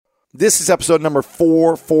This is episode number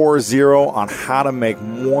 440 on how to make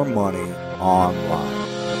more money online.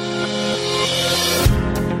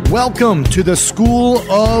 Welcome to the School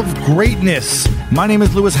of Greatness. My name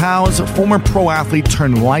is Lewis Howes, former pro athlete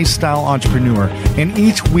turned lifestyle entrepreneur, and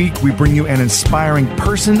each week we bring you an inspiring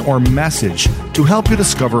person or message to help you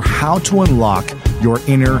discover how to unlock your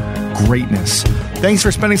inner greatness. Thanks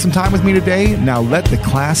for spending some time with me today. Now let the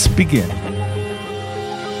class begin.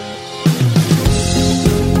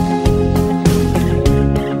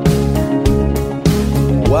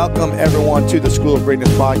 Welcome, everyone, to the School of Greatness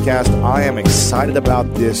podcast. I am excited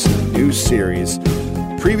about this new series.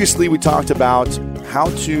 Previously, we talked about how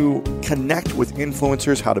to connect with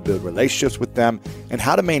influencers, how to build relationships with them, and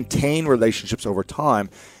how to maintain relationships over time.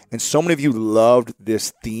 And so many of you loved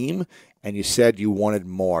this theme, and you said you wanted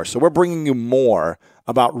more. So we're bringing you more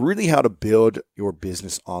about really how to build your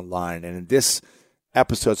business online. And in this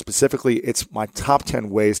episode specifically, it's my top 10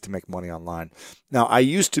 ways to make money online. Now, I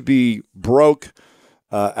used to be broke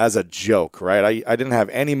as a joke, right? I didn't have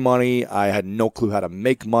any money. I had no clue how to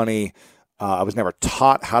make money. I was never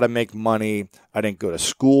taught how to make money. I didn't go to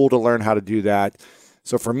school to learn how to do that.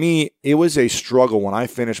 So for me, it was a struggle when I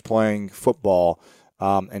finished playing football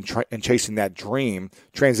and chasing that dream,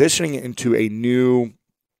 transitioning into a new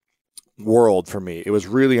world for me. It was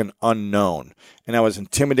really an unknown. And I was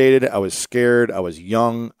intimidated. I was scared. I was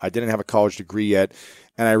young. I didn't have a college degree yet.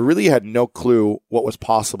 And I really had no clue what was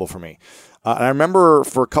possible for me. And I remember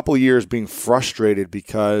for a couple of years being frustrated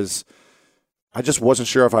because I just wasn't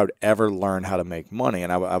sure if I would ever learn how to make money.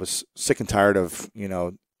 And I was sick and tired of,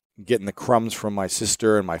 getting the crumbs from my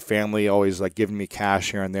sister and my family, always like giving me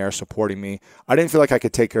cash here and there, supporting me. I didn't feel like I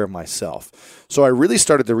could take care of myself. So I really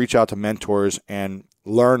started to reach out to mentors and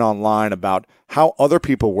learn online about how other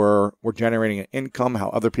people were generating an income, how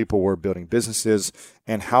other people were building businesses,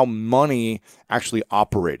 and how money actually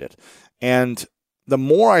operated. And the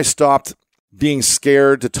more I stopped being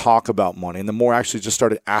scared to talk about money, and the more I actually just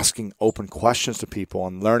started asking open questions to people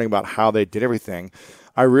and learning about how they did everything,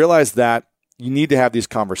 I realized that you need to have these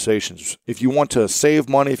conversations. If you want to save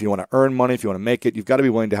money, if you want to earn money, if you want to make it, you've got to be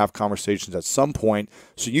willing to have conversations at some point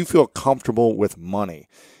so you feel comfortable with money.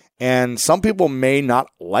 And some people may not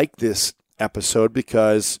like this episode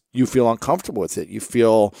because you feel uncomfortable with it. You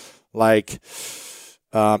feel like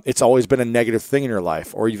it's always been a negative thing in your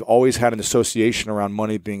life, or you've always had an association around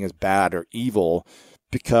money being as bad or evil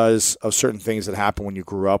because of certain things that happened when you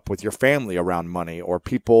grew up with your family around money, or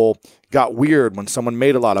people got weird when someone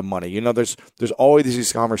made a lot of money. There's always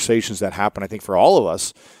these conversations that happen, I think, for all of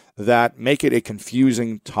us that make it a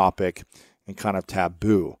confusing topic and kind of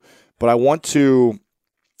taboo. But I want to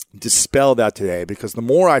dispel that today, because the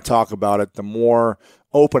more I talk about it, the more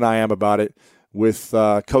open I am about it with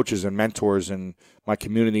coaches and mentors and my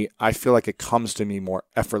community. I feel like it comes to me more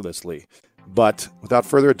effortlessly. But without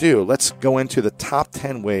further ado, let's go into the top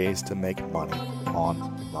 10 ways to make money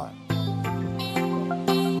online.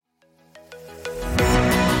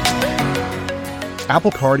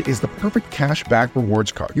 Apple Card is the perfect cash back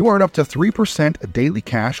rewards card. You earn up to 3% daily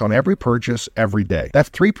cash on every purchase every day. That's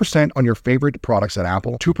 3% on your favorite products at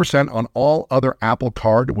Apple, 2% on all other Apple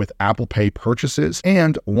Card with Apple Pay purchases,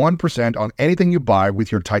 and 1% on anything you buy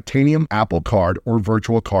with your titanium Apple Card or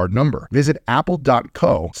virtual card number. Visit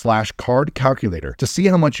apple.co/card calculator to see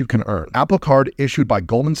how much you can earn. Apple Card issued by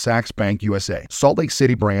Goldman Sachs Bank USA, Salt Lake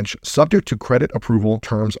City branch, subject to credit approval,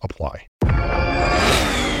 terms apply.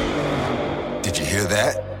 Did you hear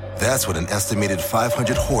that? That's what an estimated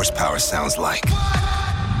 500 horsepower sounds like.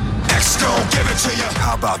 Next, gon' give it to you.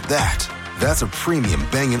 How about that? That's a premium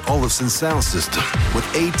Bang & Olufsen sound system with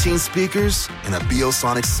 18 speakers and a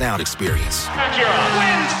Biosonic sound experience. Acura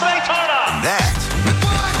wins Daytona. And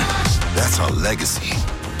that's our legacy.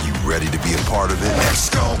 You ready to be a part of it?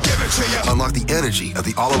 Next, gon' give it to you. Unlock the energy of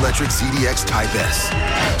the all-electric ZDX Type S.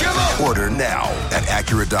 Order now at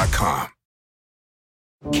Acura.com.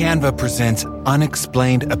 Canva presents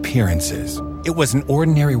Unexplained Appearances. It was an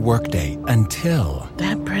ordinary workday until...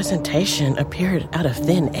 that presentation appeared out of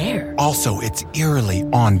thin air. Also, it's eerily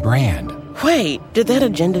on brand. Wait, did that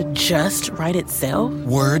agenda just write itself?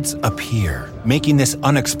 Words appear, making this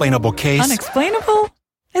unexplainable case... Unexplainable?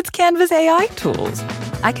 It's Canva's AI tools.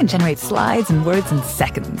 I can generate slides and words in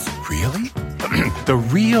seconds. Really? The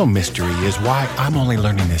real mystery is why I'm only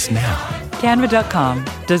learning this now. Canva.com,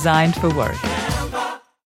 designed for work.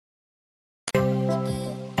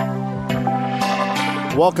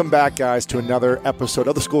 Welcome back, guys, to another episode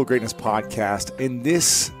of the School of Greatness podcast. In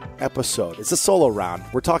this episode, it's a solo round.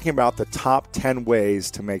 We're talking about the top 10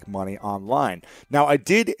 ways to make money online. Now, I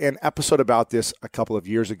did an episode about this a couple of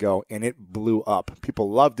years ago, and it blew up.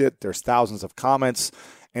 People loved it. There's thousands of comments,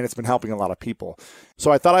 and it's been helping a lot of people.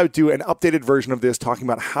 So I thought I would do an updated version of this talking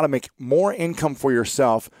about how to make more income for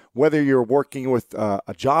yourself, whether you're working with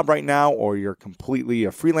a job right now or you're completely a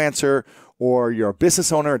freelancer or you're a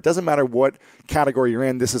business owner. It doesn't matter what category you're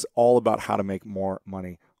in. This is all about how to make more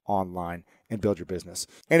money online and build your business.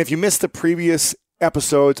 And if you missed the previous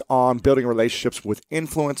episodes on building relationships with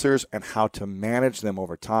influencers and how to manage them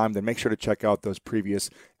over time, then make sure to check out those previous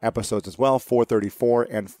episodes as well, 434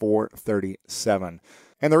 and 437.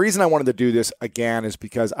 And the reason I wanted to do this again is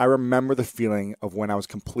because I remember the feeling of when I was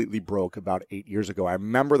completely broke about 8 years ago. I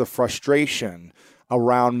remember the frustration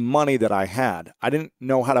around money that I had. I didn't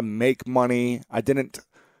know how to make money. I didn't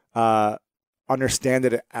understand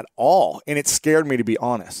it at all. And it scared me, to be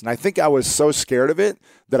honest. And I think I was so scared of it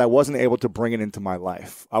that I wasn't able to bring it into my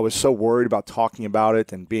life. I was so worried about talking about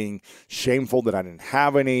it and being shameful that I didn't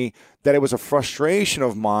have any, that it was a frustration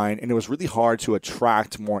of mine, and it was really hard to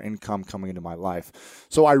attract more income coming into my life.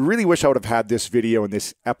 So I really wish I would have had this video and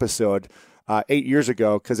this episode 8 years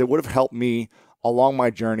ago, because it would have helped me along my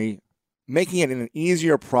journey, making it an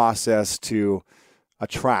easier process to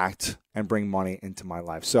attract and bring money into my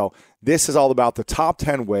life. So this is all about the top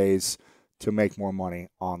 10 ways to make more money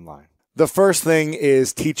online. The first thing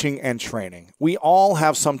is teaching and training. We all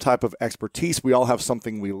have some type of expertise. We all have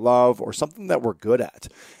something we love or something that we're good at.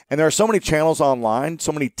 And there are so many channels online,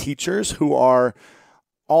 so many teachers who are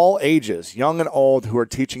all ages, young and old, who are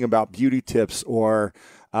teaching about beauty tips or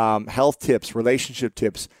health tips, relationship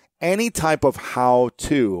tips, any type of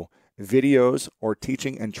how-to videos or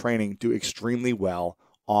teaching and training do extremely well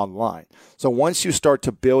online. So once you start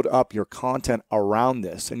to build up your content around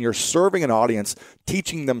this and you're serving an audience,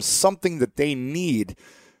 teaching them something that they need,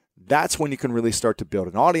 that's when you can really start to build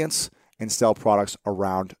an audience and sell products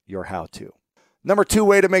around your how-to. Number 2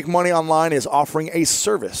 way to make money online is offering a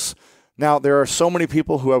service. Now, there are so many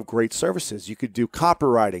people who have great services. You could do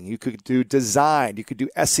copywriting, you could do design, you could do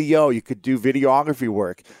SEO, you could do videography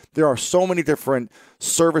work. There are so many different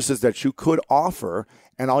services that you could offer,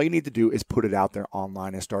 and all you need to do is put it out there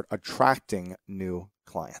online and start attracting new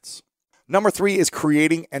clients. Number 3 is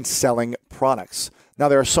creating and selling products. Now,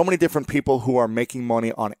 there are so many different people who are making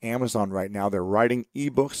money on Amazon right now. They're writing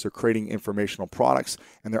ebooks, they're creating informational products,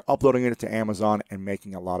 and they're uploading it to Amazon and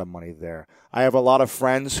making a lot of money there. I have a lot of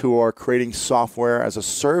friends who are creating software as a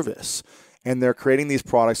service, and they're creating these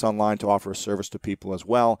products online to offer a service to people as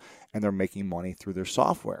well, and they're making money through their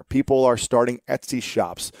software. People are starting Etsy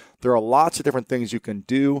shops. There are lots of different things you can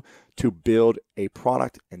do to build a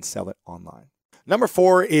product and sell it online. Number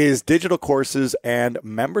 4 is digital courses and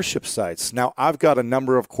membership sites. Now, I've got a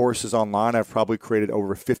number of courses online. I've probably created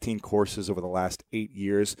over 15 courses over the last 8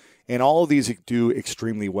 years, and all of these do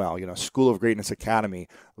extremely well. You know, School of Greatness Academy,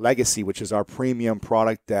 Legacy, which is our premium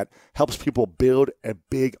product that helps people build a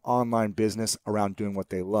big online business around doing what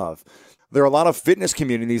they love. There are a lot of fitness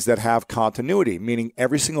communities that have continuity, meaning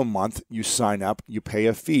every single month you sign up, you pay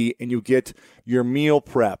a fee, and you get your meal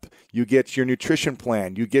prep, you get your nutrition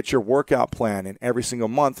plan, you get your workout plan, and every single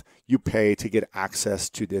month you pay to get access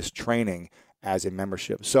to this training as a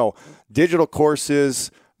membership. So digital courses,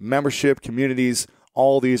 membership, communities,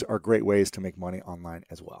 all these are great ways to make money online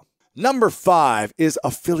as well. Number 5 is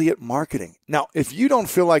affiliate marketing. Now, if you don't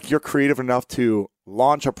feel like you're creative enough to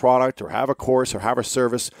launch a product or have a course or have a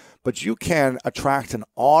service, but you can attract an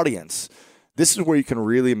audience, this is where you can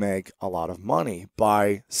really make a lot of money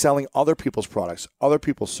by selling other people's products, other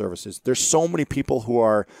people's services. There's so many people who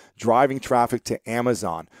are driving traffic to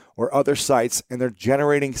Amazon or other sites, and they're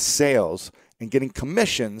generating sales and getting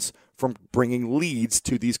commissions from bringing leads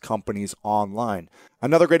to these companies online.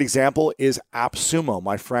 Another great example is AppSumo.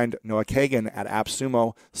 My friend Noah Kagan at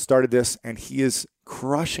AppSumo started this, and he is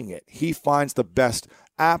crushing it. He finds the best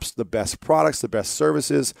apps, the best products, the best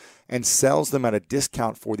services, and sells them at a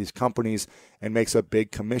discount for these companies and makes a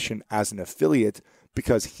big commission as an affiliate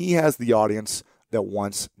because he has the audience that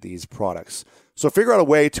wants these products. So figure out a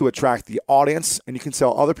way to attract the audience, and you can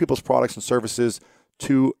sell other people's products and services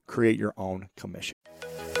to create your own commission.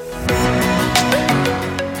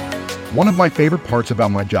 One of my favorite parts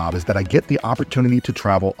about my job is that I get the opportunity to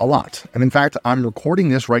travel a lot. And in fact, I'm recording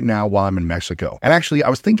this right now while I'm in Mexico. And actually, I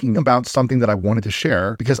was thinking about something that I wanted to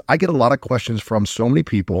share because I get a lot of questions from so many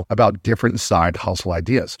people about different side hustle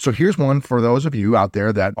ideas. So here's one for those of you out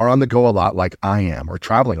there that are on the go a lot like I am, or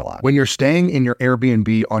traveling a lot. When you're staying in your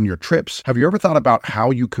Airbnb on your trips, have you ever thought about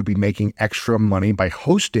how you could be making extra money by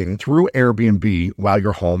hosting through Airbnb while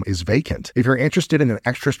your home is vacant? If you're interested in an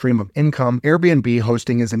extra stream of income, Airbnb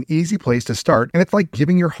hosting is an easy place to start, and it's like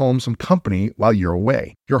giving your home some company while you're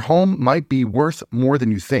away. Your home might be worth more than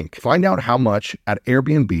you think. Find out how much at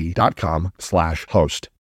airbnb.com/host.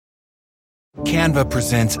 Canva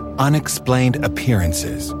presents Unexplained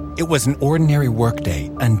Appearances. It was an ordinary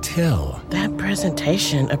workday until... That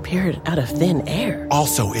presentation appeared out of thin air.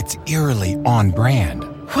 Also, it's eerily on brand.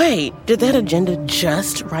 Wait, did that agenda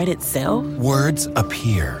just write itself? Words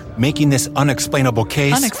appear, making this unexplainable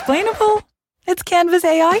case... Unexplainable? It's Canva's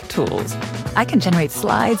AI tools. I can generate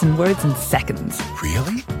slides and words in seconds.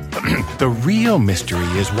 Really? The real mystery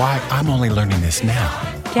is why I'm only learning this now.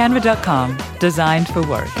 Canva.com, designed for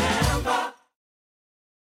work.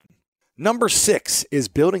 Number 6 is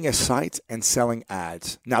building a site and selling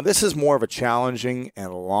ads. Now, this is more of a challenging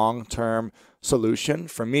and long-term solution.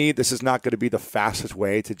 For me, this is not going to be the fastest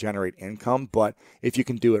way to generate income, but if you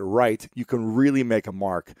can do it right, you can really make a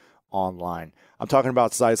mark online. I'm talking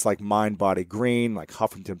about sites like Mind Body Green, like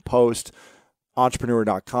Huffington Post,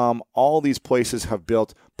 Entrepreneur.com. All these places have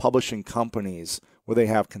built publishing companies where they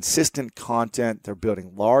have consistent content, they're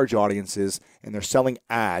building large audiences, and they're selling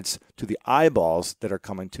ads to the eyeballs that are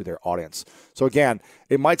coming to their audience. So again,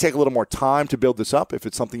 it might take a little more time to build this up if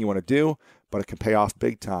it's something you want to do, but it can pay off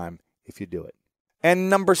big time if you do it. And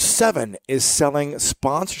number 7 is selling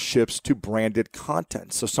sponsorships to branded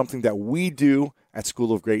content. So something that we do at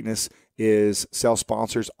School of Greatness is sell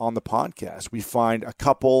sponsors on the podcast. We find a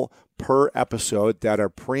couple per episode that are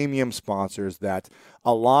premium sponsors that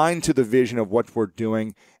align to the vision of what we're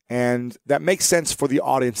doing and that makes sense for the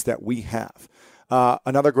audience that we have.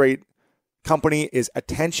 Another great company is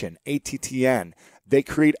Attention, ATTN. They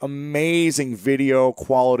create amazing video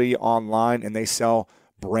quality online and they sell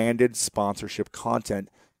branded sponsorship content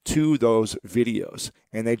to those videos,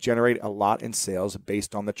 and they generate a lot in sales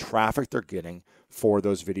based on the traffic they're getting for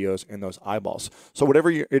those videos and those eyeballs. So whatever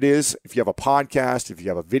it is, if you have a podcast, if you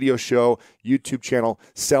have a video show, YouTube channel,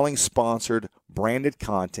 selling sponsored branded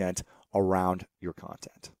content around your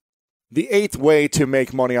content. The 8th way to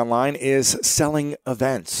make money online is selling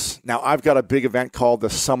events. Now, I've got a big event called the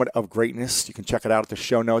Summit of Greatness. You can check it out at the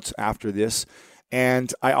show notes after this.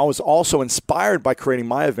 And I was also inspired by creating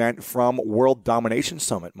my event from World Domination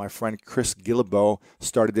Summit. My friend Chris Guillebeau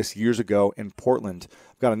started this years ago in Portland.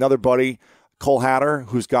 I've got another buddy, Cole Hatter,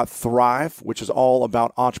 who's got Thrive, which is all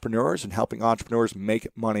about entrepreneurs and helping entrepreneurs make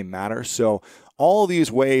money matter. So all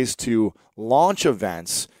these ways to launch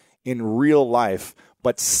events in real life,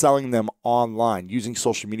 but selling them online, using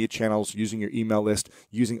social media channels, using your email list,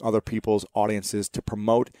 using other people's audiences to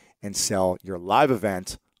promote and sell your live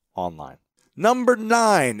event online. Number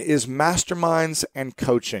 9 is masterminds and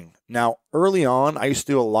coaching. Now, early on, I used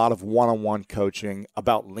to do a lot of one-on-one coaching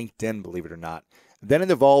about LinkedIn, believe it or not. Then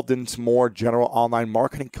it evolved into more general online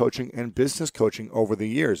marketing coaching and business coaching over the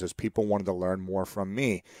years as people wanted to learn more from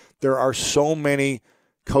me. There are so many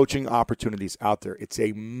coaching opportunities out there. It's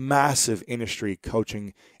a massive industry,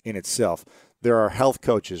 coaching in itself. There are health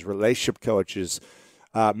coaches, relationship coaches,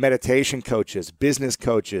 meditation coaches, business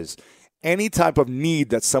coaches. Any type of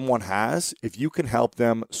need that someone has, if you can help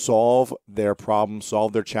them solve their problems,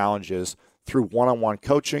 solve their challenges through one-on-one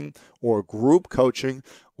coaching or group coaching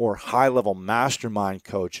or high-level mastermind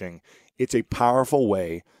coaching, it's a powerful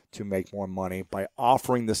way to make more money by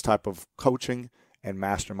offering this type of coaching and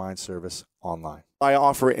mastermind service online. I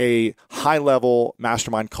offer a high-level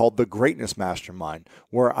mastermind called the Greatness Mastermind,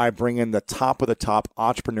 where I bring in the top of the top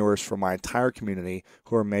entrepreneurs from my entire community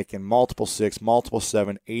who are making multiple 6, multiple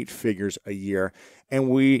 7, 8 figures a year,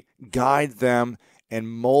 and we guide them and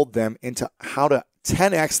mold them into how to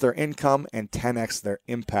 10x their income and 10x their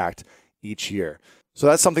impact each year. So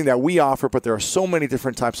that's something that we offer, but there are so many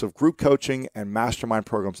different types of group coaching and mastermind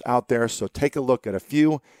programs out there, so take a look at a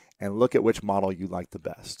few and look at which model you like the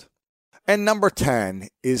best. And number 10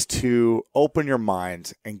 is to open your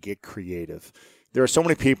mind and get creative. There are so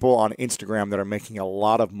many people on Instagram that are making a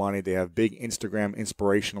lot of money. They have big Instagram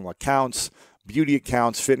inspirational accounts, beauty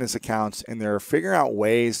accounts, fitness accounts, and they're figuring out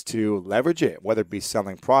ways to leverage it, whether it be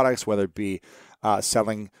selling products, whether it be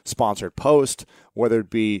selling sponsored posts, whether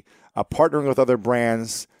it be partnering with other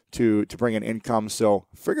brands to bring in income. So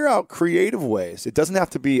figure out creative ways. It doesn't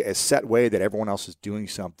have to be a set way that everyone else is doing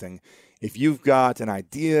something. If you've got an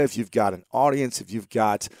idea, if you've got an audience, if you've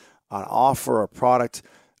got an offer or product,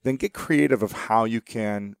 then get creative of how you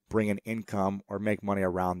can bring in income or make money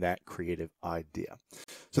around that creative idea.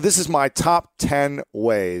 So this is my top 10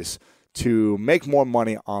 ways to make more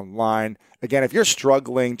money online. Again, if you're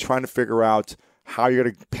struggling, trying to figure out how you're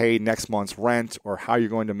going to pay next month's rent or how you're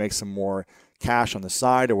going to make some more cash on the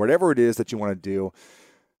side or whatever it is that you want to do,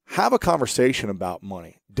 have a conversation about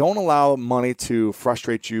money. Don't allow money to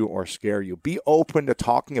frustrate you or scare you. Be open to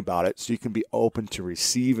talking about it so you can be open to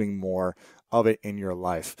receiving more of it in your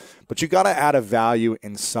life. But you got to add a value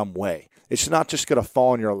in some way. It's not just going to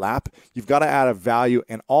fall in your lap. You've got to add a value.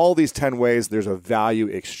 And all these 10 ways, there's a value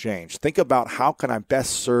exchange. Think about, how can I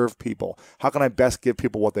best serve people? How can I best give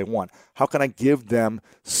people what they want? How can I give them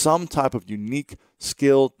some type of unique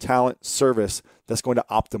skill, talent, service that's going to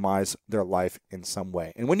optimize their life in some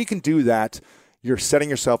way? And when you can do that, you're setting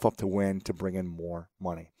yourself up to win, to bring in more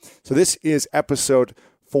money. So this is episode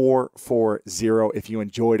 440. If you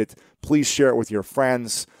enjoyed it, please share it with your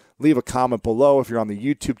friends. Leave a comment below if you're on the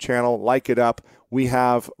YouTube channel. Like it up. We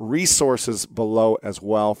have resources below as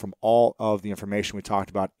well from all of the information we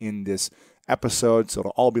talked about in this episode. So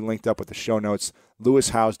it'll all be linked up with the show notes,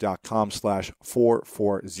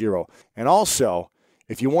 lewishowes.com/440. And also,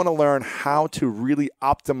 if you want to learn how to really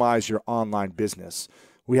optimize your online business,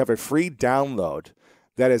 we have a free download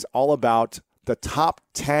that is all about the top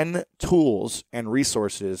 10 tools and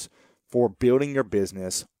resources for building your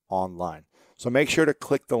business online. So make sure to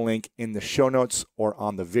click the link in the show notes or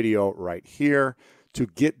on the video right here to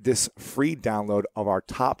get this free download of our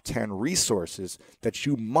top 10 resources that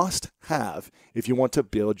you must have if you want to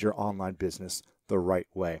build your online business the right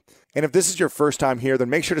way. And if this is your first time here,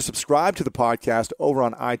 then make sure to subscribe to the podcast over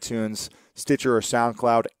on iTunes, Stitcher, or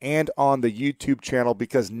SoundCloud, and on the YouTube channel,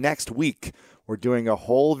 because next week we're doing a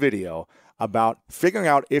whole video about figuring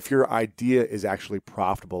out if your idea is actually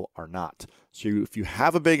profitable or not. So if you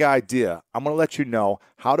have a big idea, I'm going to let you know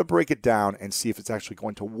how to break it down and see if it's actually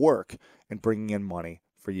going to work and bringing in money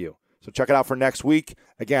for you. So check it out for next week.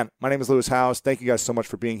 Again, my name is Lewis Howes. Thank you guys so much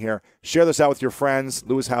for being here. Share this out with your friends,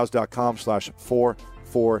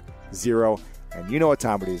 lewishowes.com/440. And you know what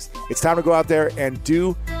time it is. It's time to go out there and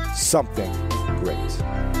do something great.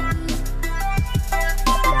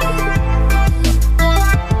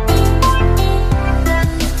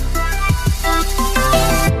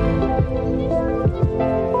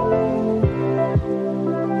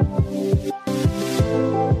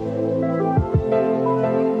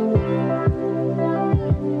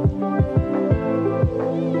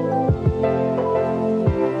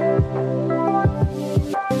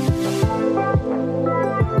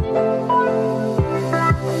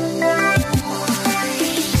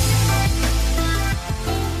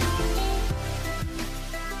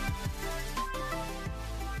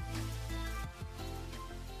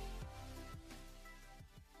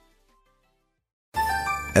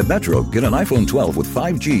 At Metro, get an iPhone 12 with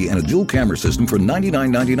 5G and a dual camera system for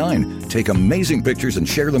 $99.99. Take amazing pictures and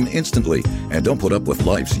share them instantly. And don't put up with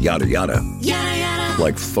life's yada yada. Yada yada.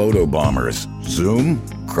 Like photo bombers. Zoom,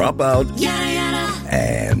 crop out, yada yada.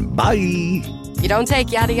 And bye. You don't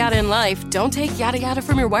take yada yada in life, don't take yada yada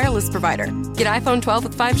from your wireless provider. Get iPhone 12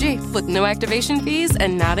 with 5G with no activation fees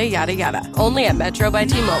and nada yada yada. Only at Metro by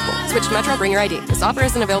T-Mobile. Switch to Metro, bring your ID. This offer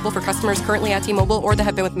isn't available for customers currently at T-Mobile or that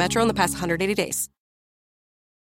have been with Metro in the past 180 days.